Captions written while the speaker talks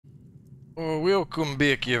Welcome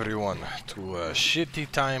back everyone to a shitty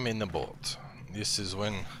time in the boat. This is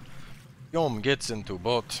when Yom gets into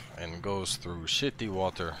boat and goes through shitty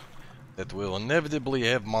water that will inevitably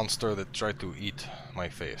have monster that try to eat my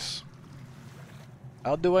face.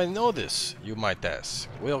 How do I know this, you might ask?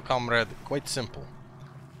 Well, comrade, quite simple.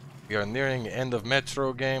 We are nearing the end of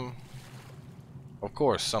Metro game. Of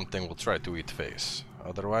course something will try to eat face,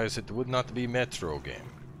 otherwise it would not be Metro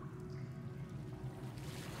game.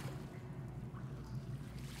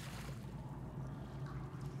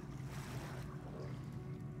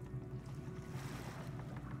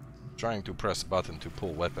 Trying to press button to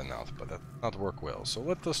pull weapon out, but that did not work well, so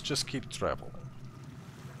let us just keep traveling.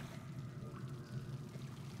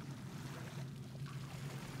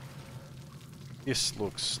 This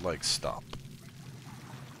looks like stop.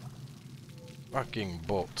 Fucking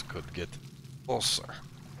boat could get closer.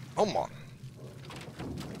 Come on.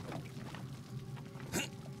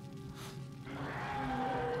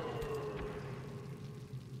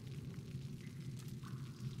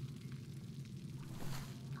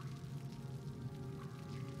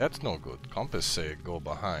 That's no good. Compass say go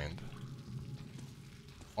behind.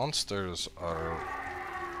 Monsters are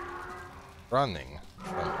running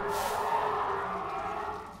from...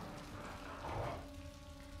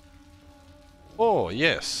 Oh,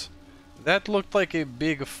 yes. That looked like a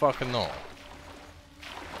big fucking no.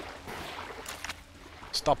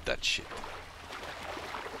 Stop that shit.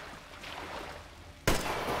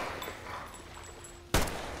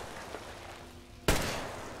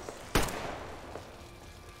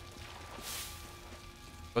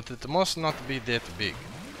 But it must not be that big.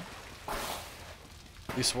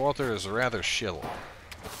 This water is rather shallow.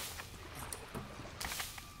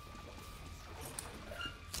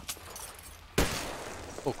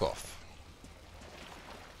 Fuck off.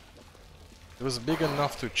 It was big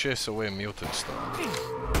enough to chase away mutant stuff.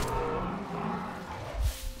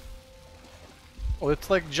 Oh, it's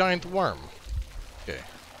like giant worm. Okay.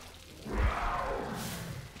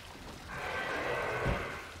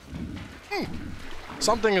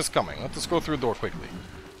 Something is coming. Let us go through the door quickly.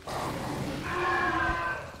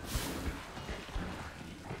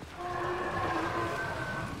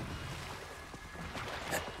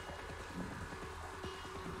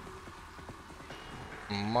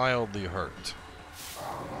 Mildly hurt.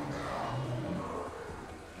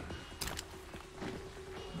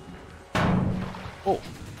 Oh.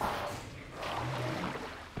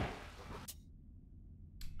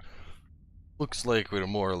 Looks like we're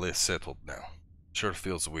more or less settled now. Sure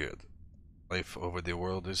feels weird. Life over the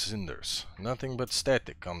world is cinders. Nothing but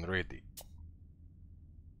static on ready.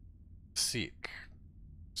 Sick.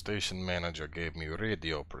 Station manager gave me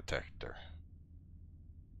radio protector.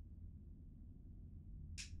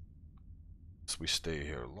 So we stay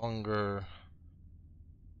here longer.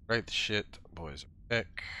 Right shit, boys are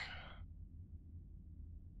back.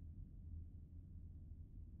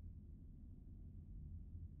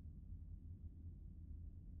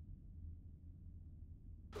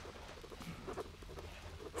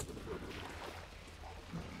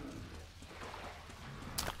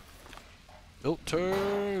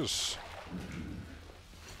 Filters!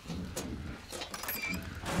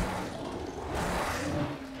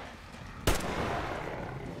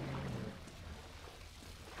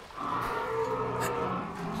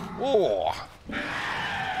 Whoa!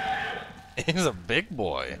 He's a big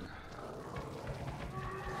boy.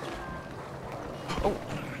 Oh!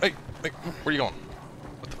 Hey! Hey! Where are you going?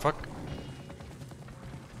 What the fuck?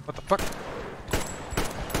 What the fuck?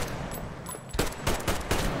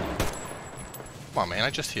 Come on, man, I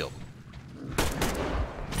just healed.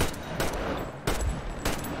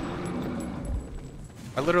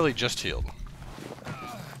 I literally just healed.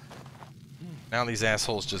 Now these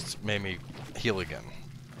assholes just made me heal again.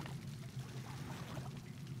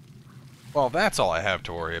 Well, that's all I have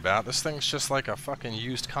to worry about. This thing's just like a fucking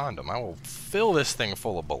used condom. I will fill this thing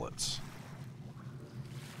full of bullets.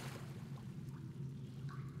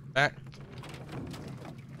 Back.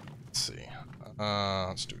 Let's see.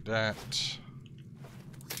 Let's do that.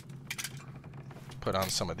 Put on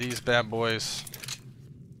some of these bad boys.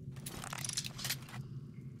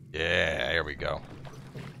 Yeah, here we go.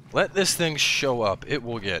 Let this thing show up. It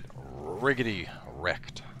will get riggedy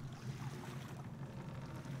wrecked.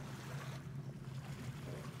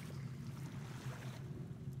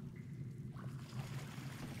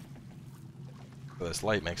 This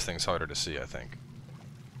light makes things harder to see, I think.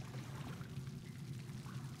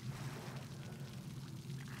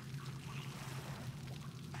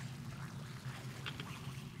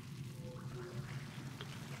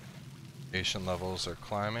 Radiation levels are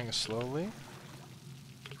climbing slowly.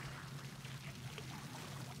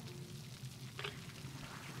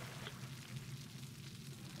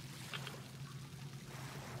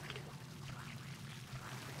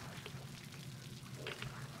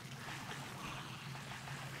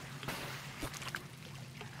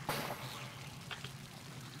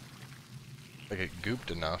 Like it gooped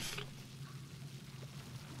enough.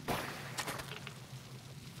 I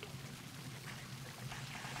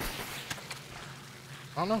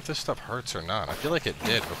don't know if this stuff hurts or not. I feel like it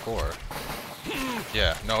did before.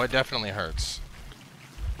 Yeah, no, it definitely hurts.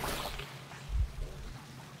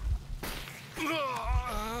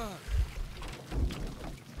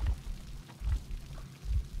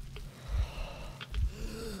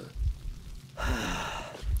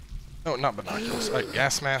 No, not binoculars.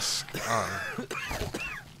 Gas mask on.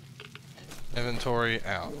 Inventory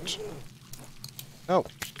out. No.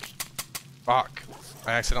 Fuck.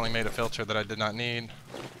 I accidentally made a filter that I did not need.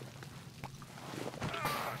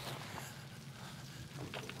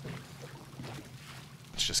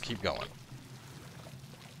 Let's just keep going.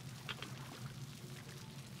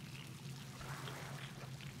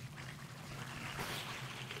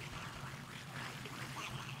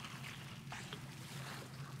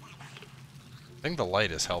 I think the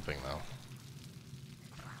light is helping, though.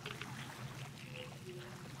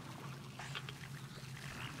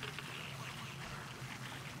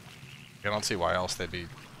 I don't see why else they'd be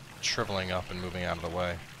shriveling up and moving out of the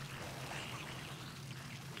way.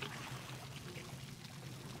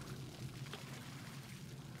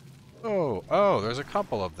 Oh, there's a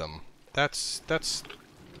couple of them. That's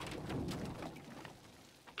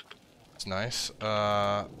nice.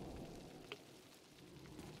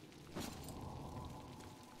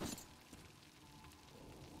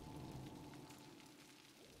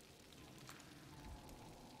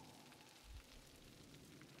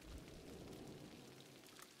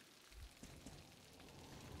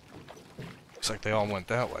 Looks like they all went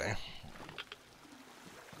that way.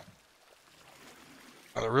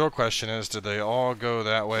 Now, the real question is, did they all go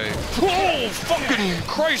that way? Oh, fucking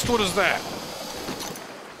Christ, what is that?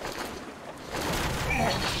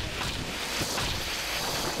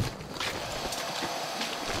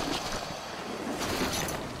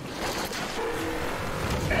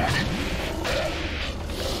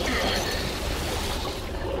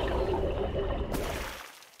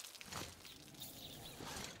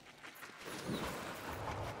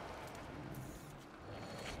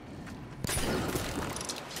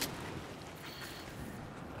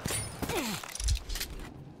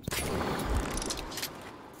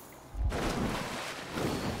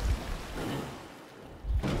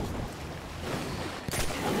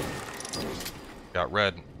 Got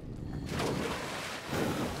red.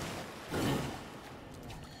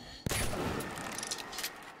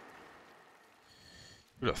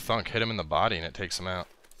 Who'd have thunk? Hit him in the body and it takes him out.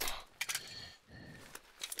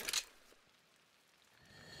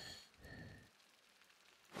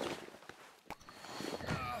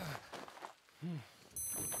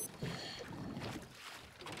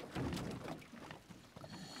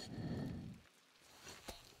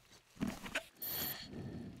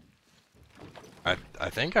 I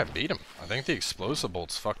think I beat him. I think the explosive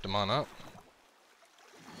bolts fucked him on up.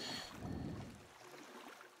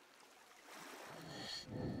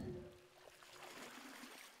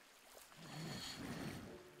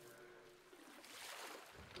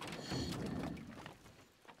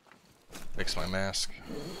 Fix my mask.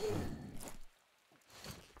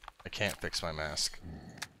 I can't fix my mask.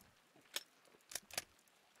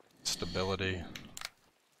 Stability.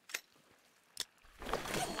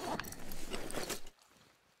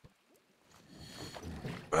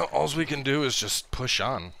 Well, all we can do is just push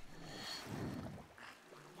on.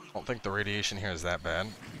 I don't think the radiation here is that bad.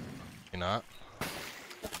 You not?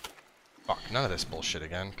 Fuck, none of this bullshit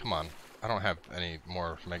again. Come on. I don't have any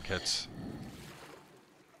more med kits.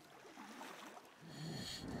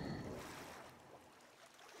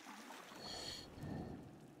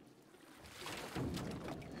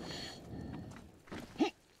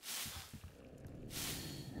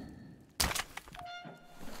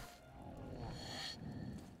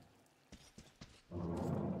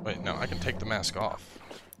 Wait, no, I can take the mask off.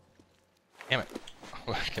 Damn it.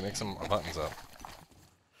 I can make some buttons up.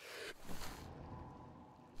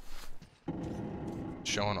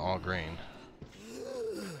 Showing all green.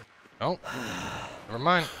 Oh, never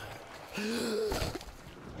mind.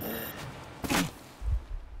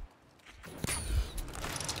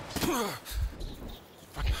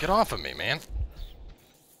 Fucking get off of me, man.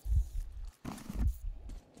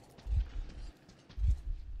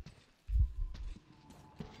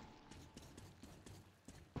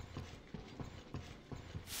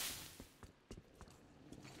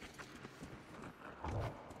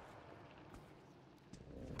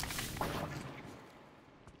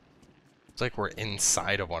 It's like we're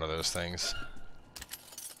inside of one of those things.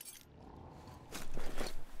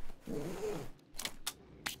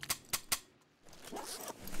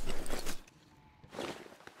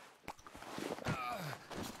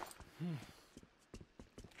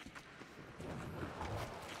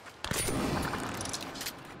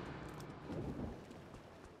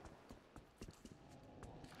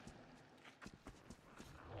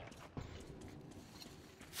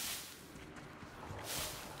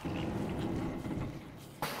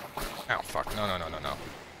 Oh, fuck. No, no, no, no, no.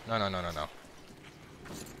 No, no, no, no, no.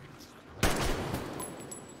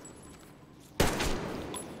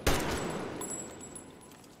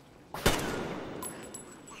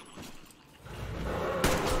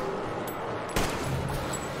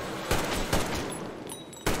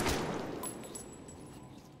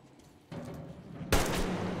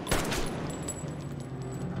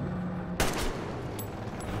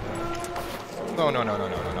 No, no, no, no,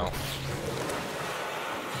 no, no, no.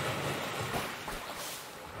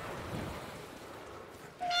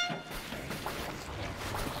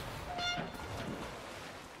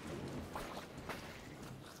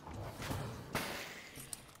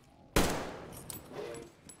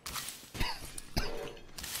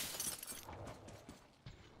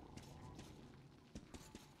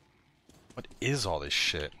 What is all this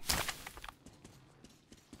shit?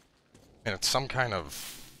 And it's some kind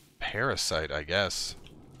of parasite, I guess.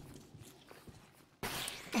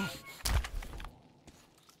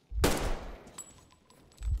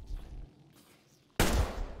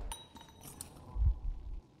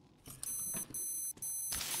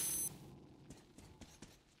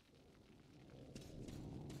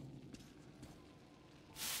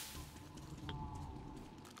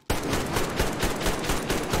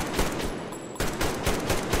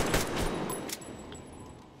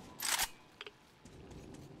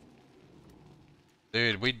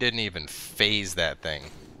 Dude, we didn't even phase that thing.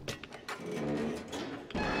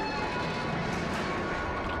 I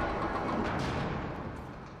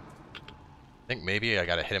think maybe I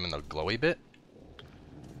gotta hit him in the glowy bit.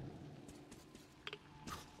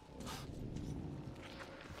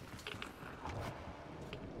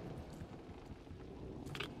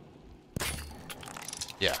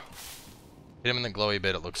 Yeah. Hit him in the glowy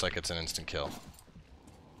bit, it looks like it's an instant kill.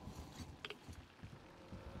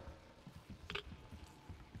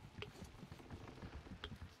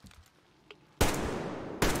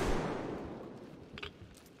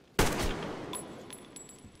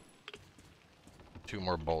 Two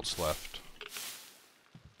more bolts left.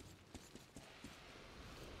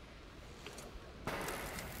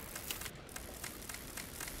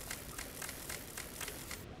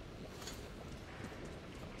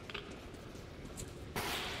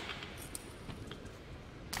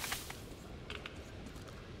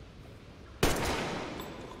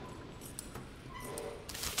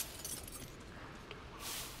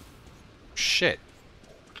 Shit.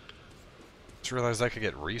 Just realized I could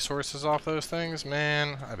get resources off those things,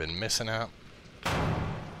 man. I've been missing out.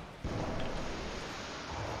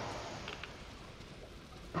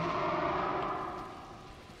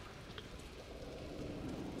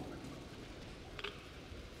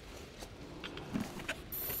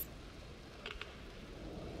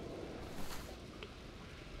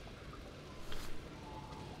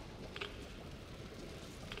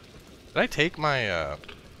 Did I take my,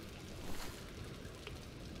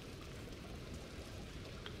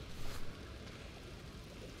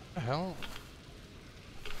 What the hell?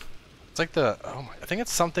 It's like the, oh my, I think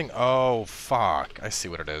it's something, oh fuck, I see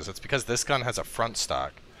what it is. It's because this gun has a front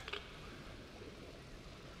stock.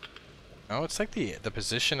 No, it's like the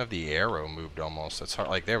position of the arrow moved almost. It's hard,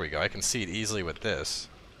 like there we go, I can see it easily with this.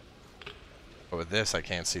 But with this, I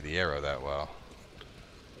can't see the arrow that well.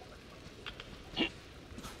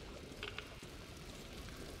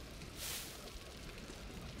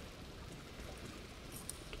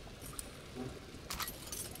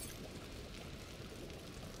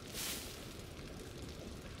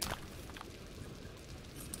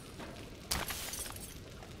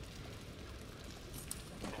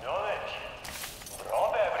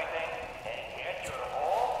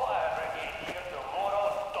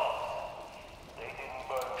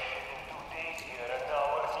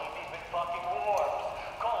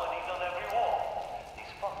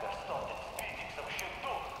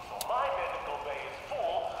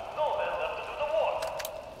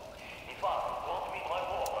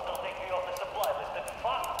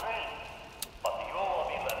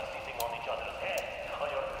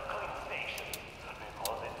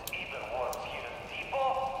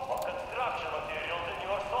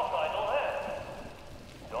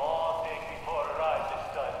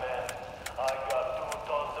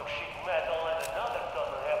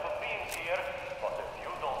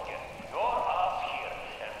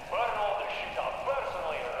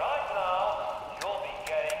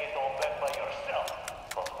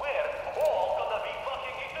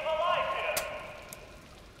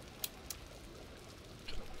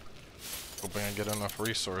 Hoping I get enough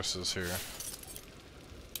resources here.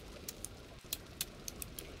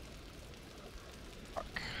 Fuck.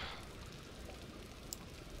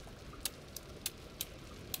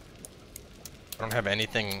 I don't have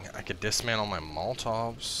anything. I could dismantle my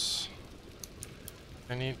Molotovs.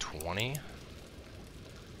 I need 20.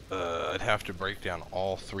 I'd have to break down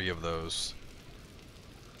all 3 of those.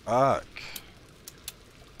 Fuck.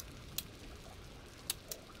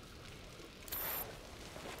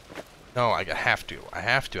 No, I have to. I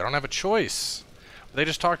have to. I don't have a choice. They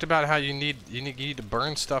just talked about how you need to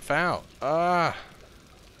burn stuff out. Are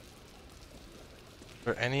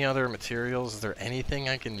there any other materials? Is there anything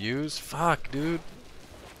I can use? Fuck, dude.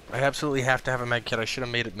 I absolutely have to have a med kit. I should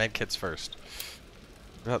have made it med kits first.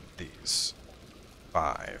 What about these?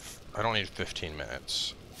 5. I don't need 15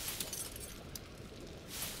 minutes.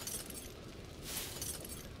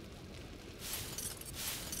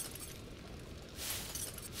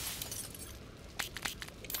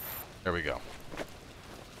 There we go.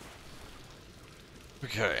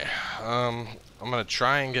 Okay, I'm gonna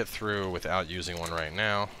try and get through without using one right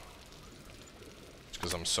now. Just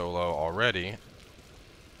because I'm solo already.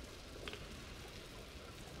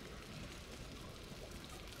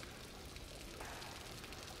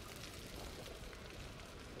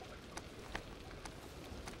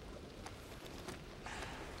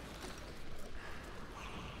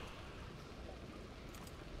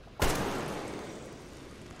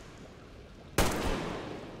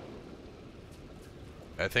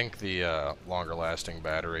 I think the longer lasting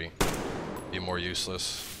battery would be more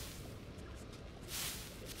useless.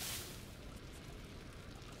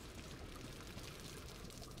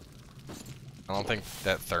 I don't think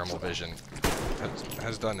that thermal vision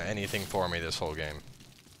has done anything for me this whole game.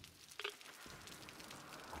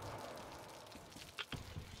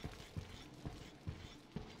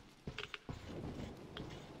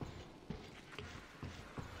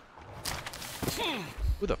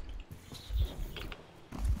 Who the?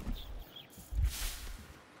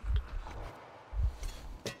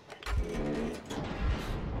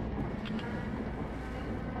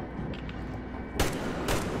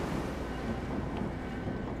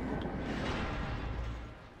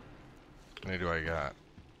 How many do I got?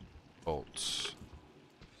 Bolts.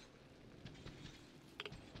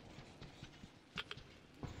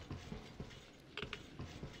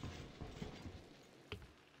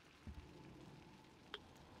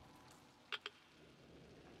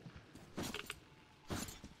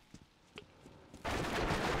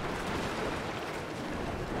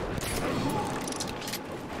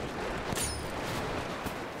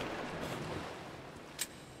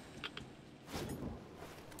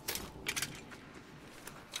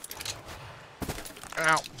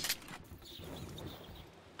 Ow.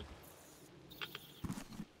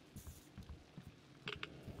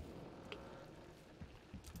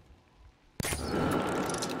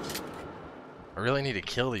 I really need to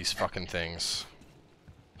kill these fucking things.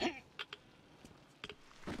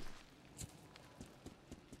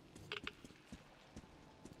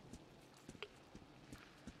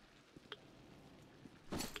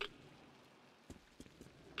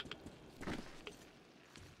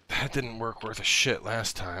 That didn't work worth a shit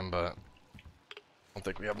last time, but I don't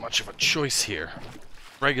think we have much of a choice here.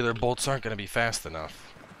 Regular bolts aren't going to be fast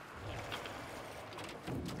enough.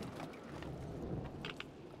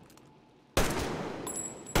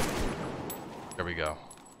 There we go.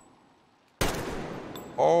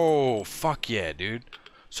 Oh, fuck yeah, dude.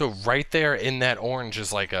 So right there in that orange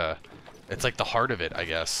is like a... It's like the heart of it, I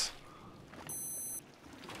guess.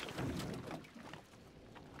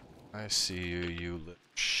 I see you, you little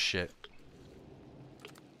shit.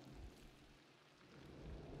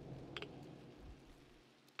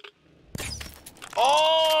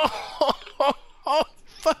 Oh!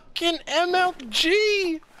 Fucking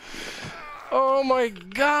MLG! Oh my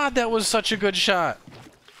god, that was such a good shot.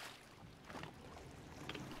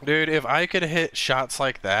 Dude, if I could hit shots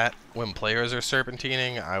like that when players are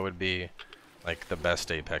serpentining, I would be like the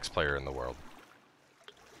best Apex player in the world.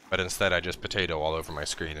 But instead I just potato all over my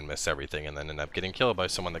screen and miss everything and then end up getting killed by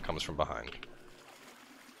someone that comes from behind.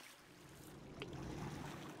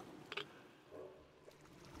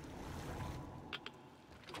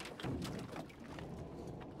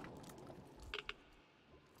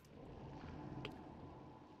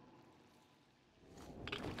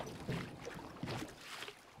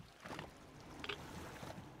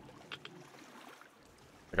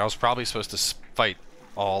 Like, I was probably supposed to fight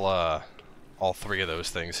all 3 of those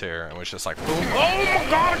things here, and was just like, boom. Oh my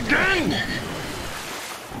god, again!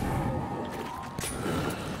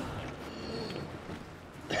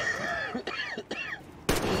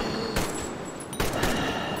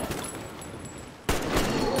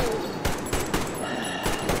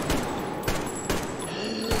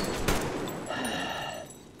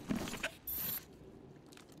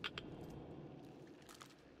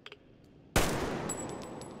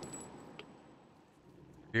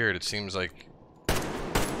 Weird, it seems like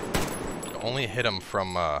you only hit them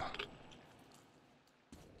from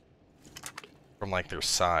like their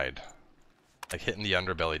side. Like hitting the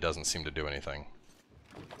underbelly doesn't seem to do anything.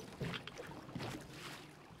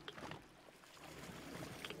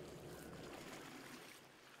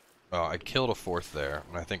 Well, I killed a fourth there,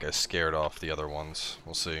 and I think I scared off the other ones.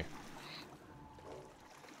 We'll see.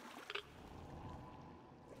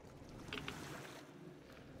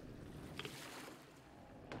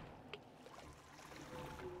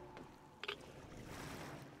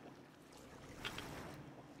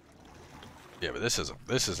 Yeah, but this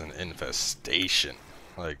is an infestation.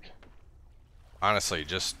 Like, honestly,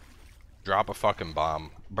 just drop a fucking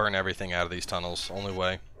bomb, burn everything out of these tunnels. Only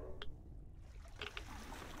way.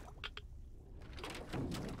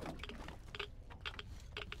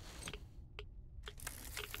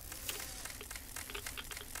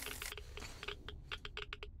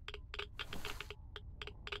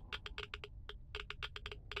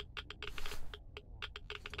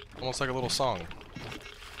 Almost like a little song.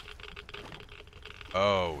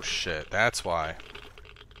 Oh shit, that's why.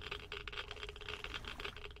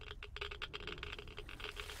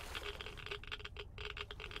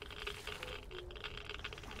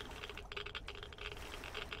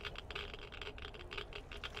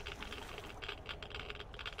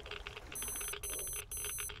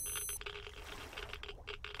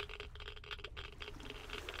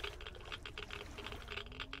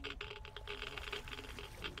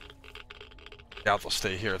 Doubt they'll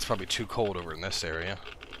stay here. It's probably too cold over in this area.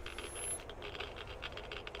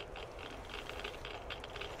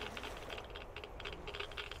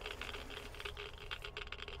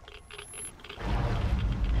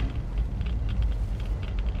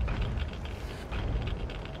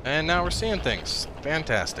 And now we're seeing things.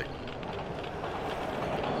 Fantastic.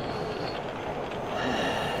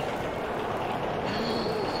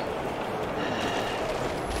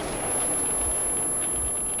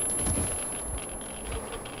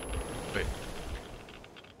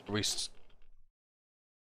 Wait.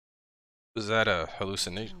 Was that a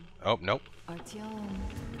hallucination? Oh, nope.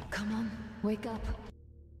 Come on, wake up.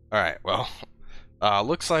 Alright, well.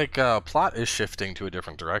 Looks like plot is shifting to a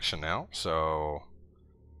different direction now, so...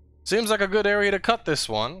 Seems like a good area to cut this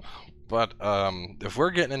one, but if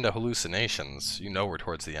we're getting into hallucinations, you know we're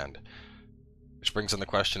towards the end. Which brings in the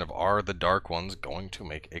question of, are the Dark Ones going to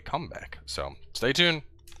make a comeback? So, stay tuned.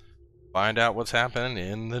 Find out what's happening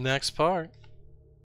in the next part.